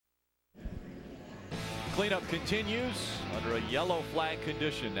cleanup continues under a yellow flag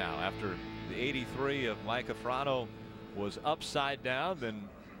condition now after the 83 of Micah Frano was upside down, then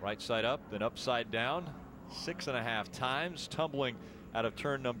right side up, then upside down 6.5 times, tumbling out of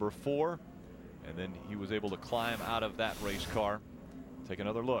turn number 4, and then he was able to climb out of that race car. Take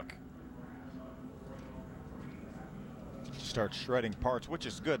another look. Start shredding parts, which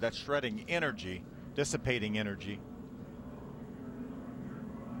is good. That's shredding energy, dissipating energy.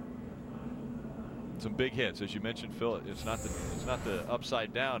 Some big hits, as you mentioned, Phil. It's not the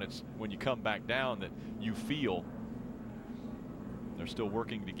upside down. It's when you come back down that you feel. They're still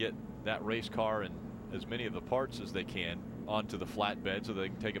working to get that race car and as many of the parts as they can onto the flatbed so they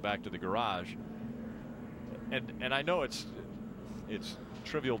can take it back to the garage. And I know it's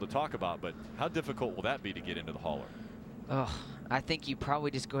trivial to talk about, but how difficult will that be to get into the hauler? Oh, I think you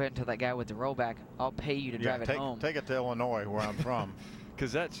probably just go ahead and tell that guy with the rollback, I'll pay you to drive it home. Take it to Illinois, where I'm from.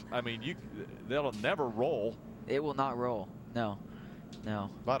 Because that's, I mean, they'll never roll. It will not roll. No.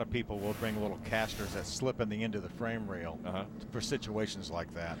 No. A lot of people will bring little casters that slip in the end of the frame rail for situations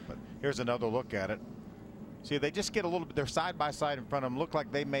like that. But here's another look at it. See, they just get a little bit, they're side by side in front of them. Look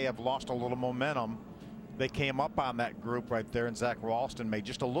like they may have lost a little momentum. They came up on that group right there, and Zach Ralston made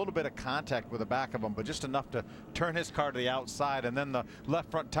just a little bit of contact with the back of him, but just enough to turn his car to the outside, and then the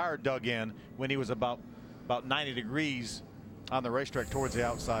left front tire dug in when he was about 90 degrees on the racetrack towards the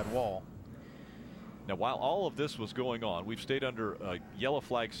outside wall. Now, while all of this was going on, we've stayed under a yellow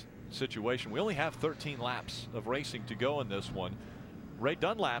flag situation. We only have 13 laps of racing to go in this one. Ray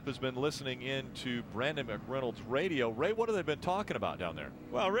Dunlap has been listening in to Brandon McReynolds' radio. Ray, what have they been talking about down there?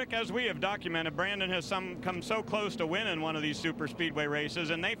 Well, Rick, as we have documented, Brandon has come so close to winning one of these super speedway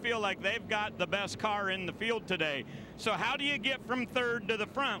races, and they feel like they've got the best car in the field today. So how do you get from third to the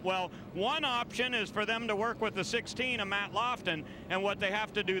front? Well, one option is for them to work with the 16 of Matt Lofton, and what they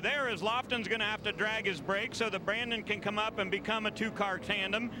have to do there is Lofton's going to have to drag his brake so that Brandon can come up and become a two-car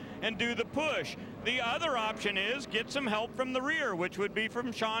tandem and do the push. The other option is get some help from the rear, which would be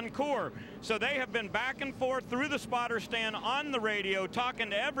from Sean Coor. So they have been back and forth through the spotter stand on the radio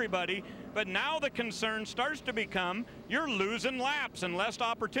talking to everybody, but now the concern starts to become you're losing laps and less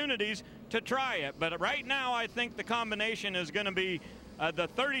opportunities to try it. But right now I think the combination is going to be the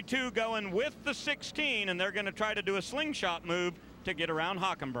 32 going with the 16, and they're going to try to do a slingshot move to get around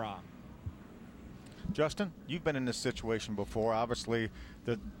Hockenbrough. Justin, you've been in this situation before. Obviously,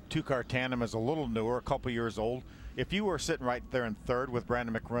 the two-car tandem is a little newer, a couple years old. If you were sitting right there in third with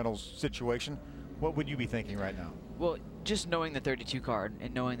Brandon McReynolds' situation, what would you be thinking right now? Well, just knowing the 32 car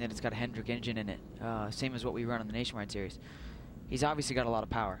and knowing that it's got a Hendrick engine in it, same as what we run on the Nationwide Series, he's obviously got a lot of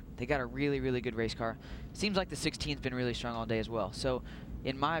power. They got a really, really good race car. Seems like the 16's been really strong all day as well. So,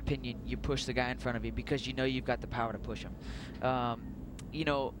 in my opinion, you push the guy in front of you because you know you've got the power to push him. You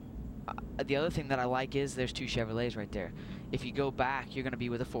know, the other thing that I like is there's two Chevrolets right there. If you go back, you're going to be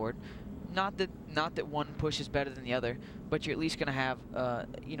with a Ford. Not that one pushes better than the other, but you're at least going to have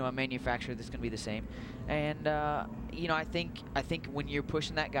you know, a manufacturer that's going to be the same. And you know, I think when you're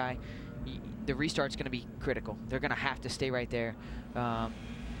pushing that guy, the restart's going to be critical. They're going to have to stay right there.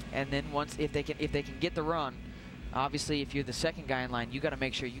 And then if they can get the run, obviously if you're the second guy in line, you got to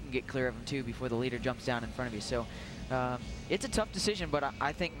make sure you can get clear of him too before the leader jumps down in front of you. So it's a tough decision, but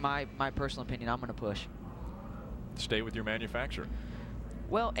I think my personal opinion, I'm going to push. Stay with your manufacturer.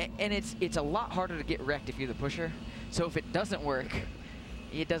 Well, and it's a lot harder to get wrecked if you're the pusher. So if it doesn't work,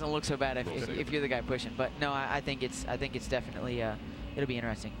 it doesn't look so bad if you're the guy pushing. But no, I think it's definitely it'll be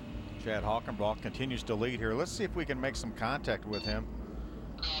interesting. Chad Hockenbrough continues to lead here. Let's see if we can make some contact with him.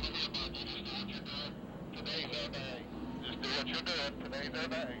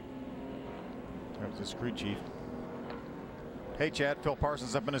 There's the crew chief. Hey, Chad, Phil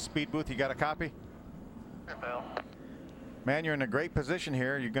Parsons up in his speed booth. You got a copy? Here, Phil. Man, you're in a great position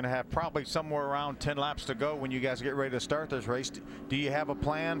here. You're going to have probably somewhere around 10 laps to go when you guys get ready to start this race. Do you have a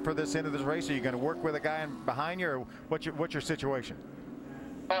plan for this end of this race? Are you going to work with a guy behind you, or what's your situation?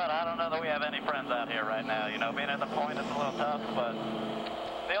 Well, I don't know that we have any friends out here right now. You know, being at the point, it's a little tough, but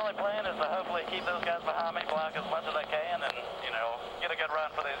the only plan is to hopefully keep those guys behind me, block as much as I can, and, you know, get a good run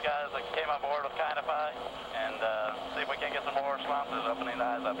for these guys that came on board with Kindify, and see if we can get some more sponsors opening the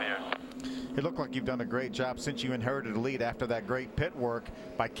eyes up here. It looked like you've done a great job since you inherited the lead after that great pit work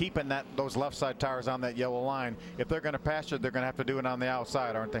by keeping those left side tires on that yellow line. If they're going to pass you, they're going to have to do it on the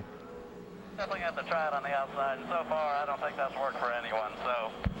outside, aren't they? Definitely have to try it on the outside, and so far I don't think that's worked for anyone. So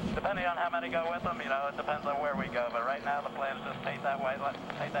depending on how many go with them, you know, it depends on where we go. But right now the plan is just take that way,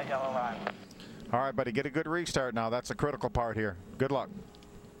 take that yellow line. All right, buddy, get a good restart now. That's a critical part here. Good luck.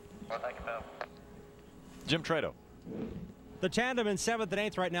 Well, thank you, Phil. Jim Trado. The tandem in 7th and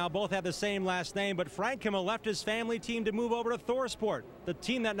 8th right now both have the same last name, but Frank Kimmel left his family team to move over to Thorsport. The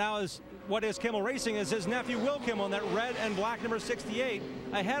team that now is what is Kimmel Racing is his nephew Will Kimmel in that red and black number 68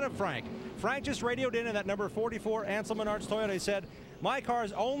 ahead of Frank. Frank just radioed in that number 44 Ansel Menard's Toyota. He said, "My car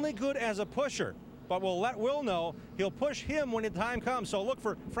is only good as a pusher, but we'll let Will know he'll push him when the time comes." So look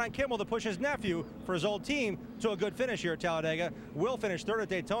for Frank Kimmel to push his nephew for his old team to a good finish here at Talladega. Will finished 3rd at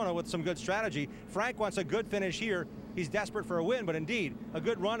Daytona with some good strategy. Frank wants a good finish here. He's desperate for a win, but indeed, a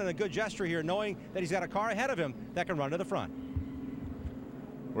good run and a good gesture here, knowing that he's got a car ahead of him that can run to the front.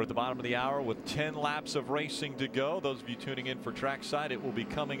 We're at the bottom of the hour with 10 laps of racing to go. Those of you tuning in for Trackside, it will be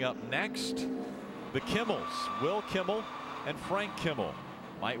coming up next. The Kimmels, Will Kimmel and Frank Kimmel,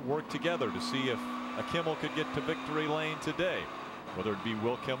 might work together to see if a Kimmel could get to victory lane today. Whether it be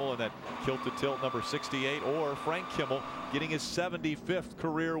Will Kimmel in that kilted tilt number 68 or Frank Kimmel getting his 75th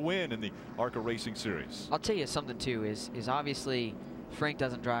career win in the ARCA Racing Series. I'll tell you something too, is obviously Frank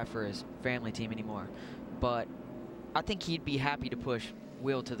doesn't drive for his family team anymore, but I think he'd be happy to push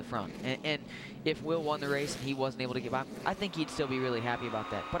Will to the front. And if Will won the race and he wasn't able to get by, I think he'd still be really happy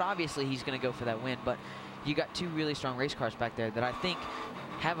about that. But obviously he's going to go for that win. But you got two really strong race cars back there that I think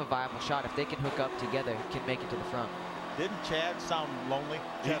have a viable shot. If they can hook up together, can make it to the front. Didn't Chad sound lonely?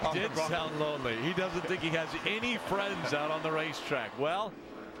 He did sound lonely. He doesn't think he has any friends out on the racetrack. Well,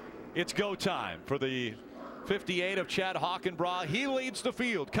 it's go time for the 58 of Chad Hockenbraugh. He leads the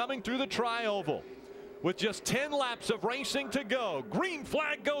field coming through the tri-oval with just 10 laps of racing to go. Green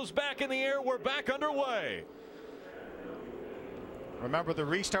flag goes back in the air. We're back underway. Remember, the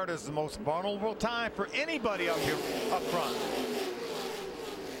restart is the most vulnerable time for anybody up here up front.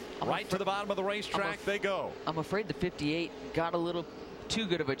 Right to the bottom of the racetrack they go. I'm afraid the 58 got a little too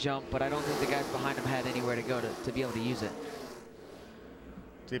good of a jump, but I don't think the guys behind him had anywhere to go to be able to use it.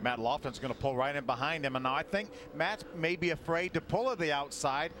 See, Matt Lofton's going to pull right in behind him, and now I think Matt's maybe afraid to pull at the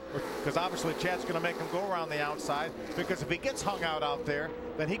outside, because obviously Chad's going to make him go around the outside, because if he gets hung out there,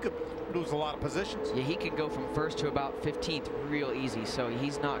 then he could lose a lot of positions. Yeah, he can go from 1st to about 15th real easy, so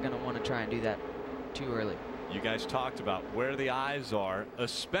he's not going to want to try and do that too early. You guys talked about where the eyes are,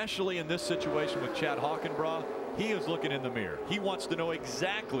 especially in this situation with Chad Hockenbraugh. He is looking in the mirror. He wants to know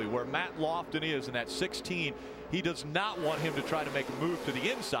exactly where Matt Lofton is in that 16. He does not want him to try to make a move to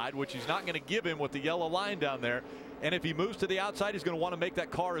the inside, which he's not going to give him with the yellow line down there. And if he moves to the outside, he's going to want to make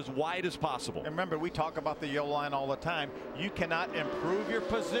that car as wide as possible. And remember, we talk about the yellow line all the time. You cannot improve your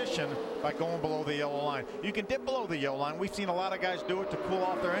position by going below the yellow line. You can dip below the yellow line. We've seen a lot of guys do it to cool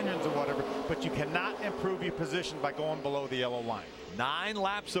off their engines or whatever, but you cannot improve your position by going below the yellow line. 9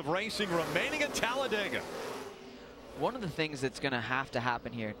 laps of racing remaining at Talladega. One of the things that's going to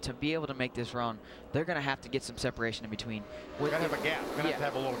happen here to be able to make this run, they're going to have to get some separation in between. We're going to have a gap. We're going to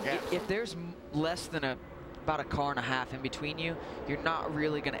have a little gap. If there's less than about a car and a half in between you, you're not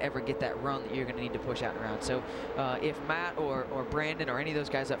really going to ever get that run that you're going to need to push out and around. So if Matt or Brandon or any of those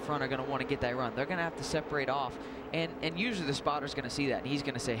guys up front are going to want to get that run, they're going to have to separate off. And usually the spotter's going to see that. And he's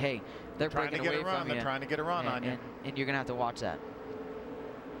going to say, hey, they're breaking away from you. They're trying to get a run on you. And you're going to have to watch that.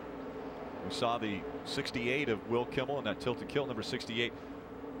 We saw the 68 of Will Kimmel and that tilted kilt number 68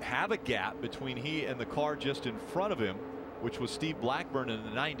 have a gap between he and the car just in front of him, which was Steve Blackburn in the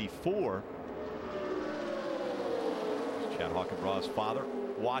 94. Chad Hockenbraugh's father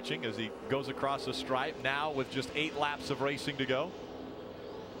watching as he goes across the stripe now with just 8 laps of racing to go.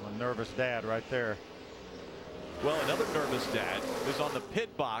 A nervous dad right there. Well, another nervous dad is on the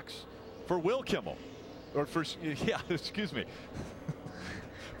pit box for Will Kimmel. Or for, yeah, excuse me.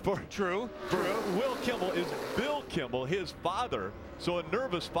 For Will Kimmel is Bill Kimmel, his father. So a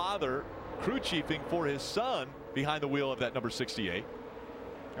nervous father crew chiefing for his son behind the wheel of that number 68.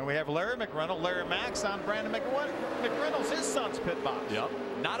 And we have Larry McReynolds, Larry Max on Brandon McReynolds, his son's pit box. Yep.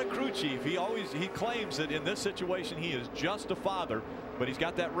 Not a crew chief. He claims that in this situation he is just a father, but he's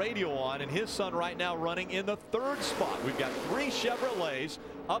got that radio on, and his son right now running in the 3rd spot. We've got 3 Chevrolets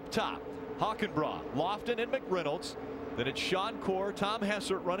up top. Hockenbraugh, Lofton, and McReynolds. Then it's Sean Corr, Tom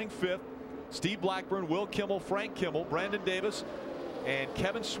Hessert running 5th. Steve Blackburn, Will Kimmel, Frank Kimmel, Brandon Davis, and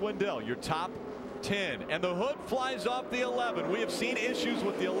Kevin Swindell, your top 10. And the hood flies off the 11. We have seen issues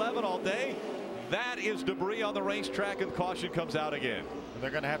with the 11 all day. That is debris on the racetrack, and caution comes out again. And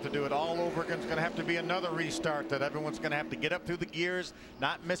they're going to have to do it all over again. It's going to have to be another restart that everyone's going to have to get up through the gears,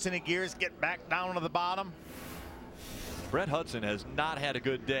 not miss any gears, get back down to the bottom. Brett Hudson has not had a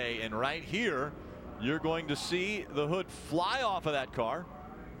good day, and right here you're going to see the hood fly off of that car.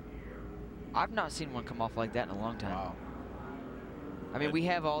 I've not seen one come off like that in a long time. Wow. I mean, we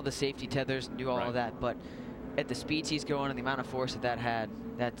have all the safety tethers and do all of that, but at the speeds he's going and the amount of force that had,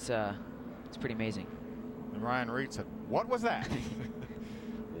 it's pretty amazing. And Ryan Reed said, "What was that?"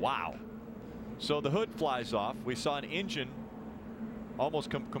 Wow. So the hood flies off. We saw an engine almost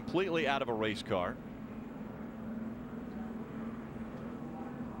completely out of a race car.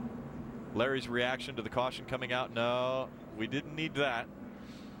 Larry's reaction to the caution coming out. No, we didn't need that.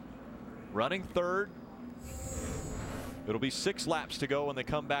 Running third. It'll be 6 laps to go when they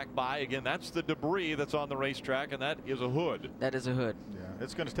come back by. Again, that's the debris that's on the racetrack, and that is a hood. That is a hood. Yeah,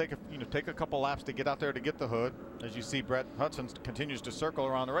 it's going to take a couple laps to get out there to get the hood. As you see, Brett Hudson continues to circle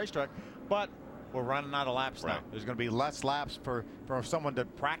around the racetrack, but we're running out of laps now. There's going to be less laps for someone to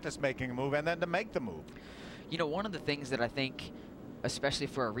practice making a move and then to make the move. You know, one of the things that I think, especially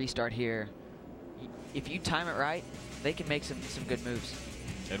for a restart here, if you time it right, they can make some good moves.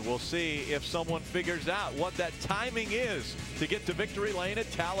 And we'll see if someone figures out what that timing is to get to victory lane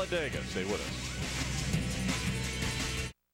at Talladega. Stay with us.